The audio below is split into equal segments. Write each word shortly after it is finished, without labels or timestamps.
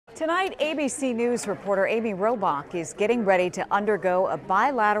Tonight, ABC News reporter Amy Robach is getting ready to undergo a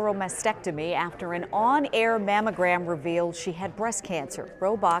bilateral mastectomy after an on-air mammogram revealed she had breast cancer.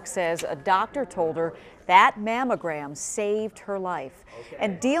 Robach says a doctor told her that mammogram saved her life.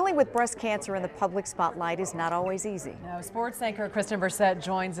 And dealing with breast cancer in the public spotlight is not always easy. Now, sports anchor Kristen Berset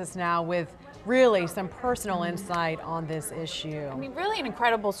joins us now with really some personal insight on this issue. I mean, really an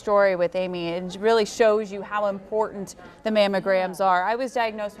incredible story with Amy. It really shows you how important the mammograms are. I was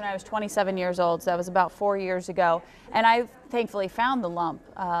diagnosed when I was 27 years old, so that was about 4 years ago, and I thankfully found the lump.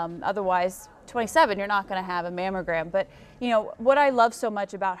 Otherwise, 27, you're not going to have a mammogram. But, you know, what I love so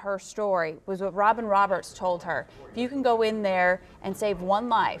much about her story was what Roberts told her. If you can go in there and save one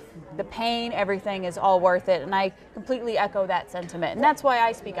life, the pain, everything is all worth it. And I completely echo that sentiment. And that's why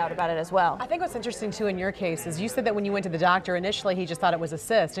I speak out about it as well. I think what's interesting, too, in your case is you said that when you went to the doctor, initially he just thought it was a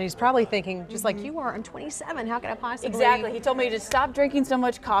cyst. And he's probably thinking, just like you are, I'm 27, how can I possibly? Exactly. He told me to stop drinking so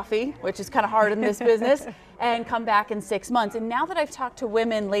much coffee, which is kind of hard in this business, and come back in 6 months. And now that I've talked to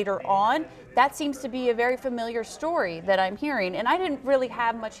women later on, that seems to be a very familiar story that I'm hearing. And I didn't really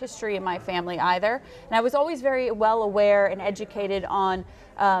have much history in my family either. And I was always very well aware and educated on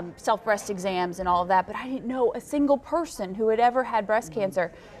self-breast exams and all of that, but I didn't know a single person who had ever had breast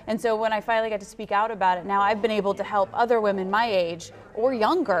cancer. And so when I finally got to speak out about it, now I've been able to help other women my age or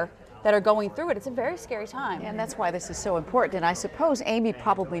younger that are going through it. It's a very scary time. And that's why this is so important. And I suppose Amy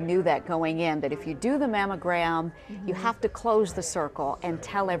probably knew that going in, that if you do the mammogram, you have to close the circle and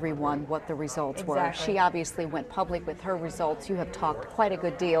tell everyone what the results were. She obviously went public with her results. You have talked quite a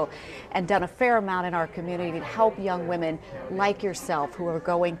good deal and done a fair amount in our community to help young women like yourself who are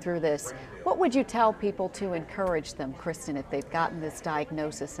going through this. What would you tell people to encourage them, Kristen, if they've gotten this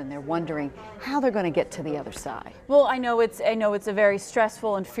diagnosis and they're wondering how they're going to get to the other side? Well, I know it's a very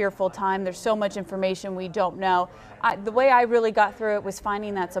stressful and fearful time. There's so much information we don't know. The way I really got through it was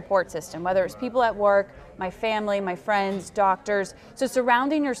finding that support system, whether it's people at work, my family, my friends, doctors. So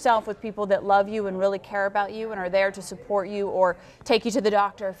surrounding yourself with people that love you and really care about you and are there to support you or take you to the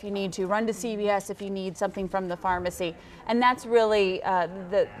doctor if you need to, run to CVS if you need something from the pharmacy. And that's really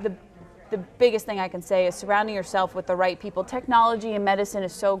the biggest thing I can say is surrounding yourself with the right people. Technology and medicine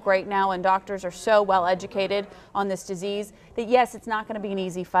is so great now, and doctors are so well educated on this disease that yes, it's not going to be an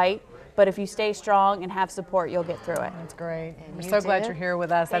easy fight, but if you stay strong and have support, you'll get through it. That's great. We're so glad you're here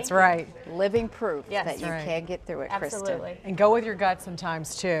with us. That's right. Living proof that you can get through it, Kristen. Absolutely. And go with your gut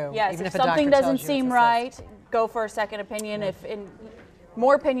sometimes too. Yes, even if something doesn't seem right, go for a second opinion.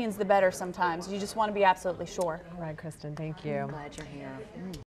 More opinions, the better sometimes. You just want to be absolutely sure. All right, Kristen, thank you. I'm glad you're here.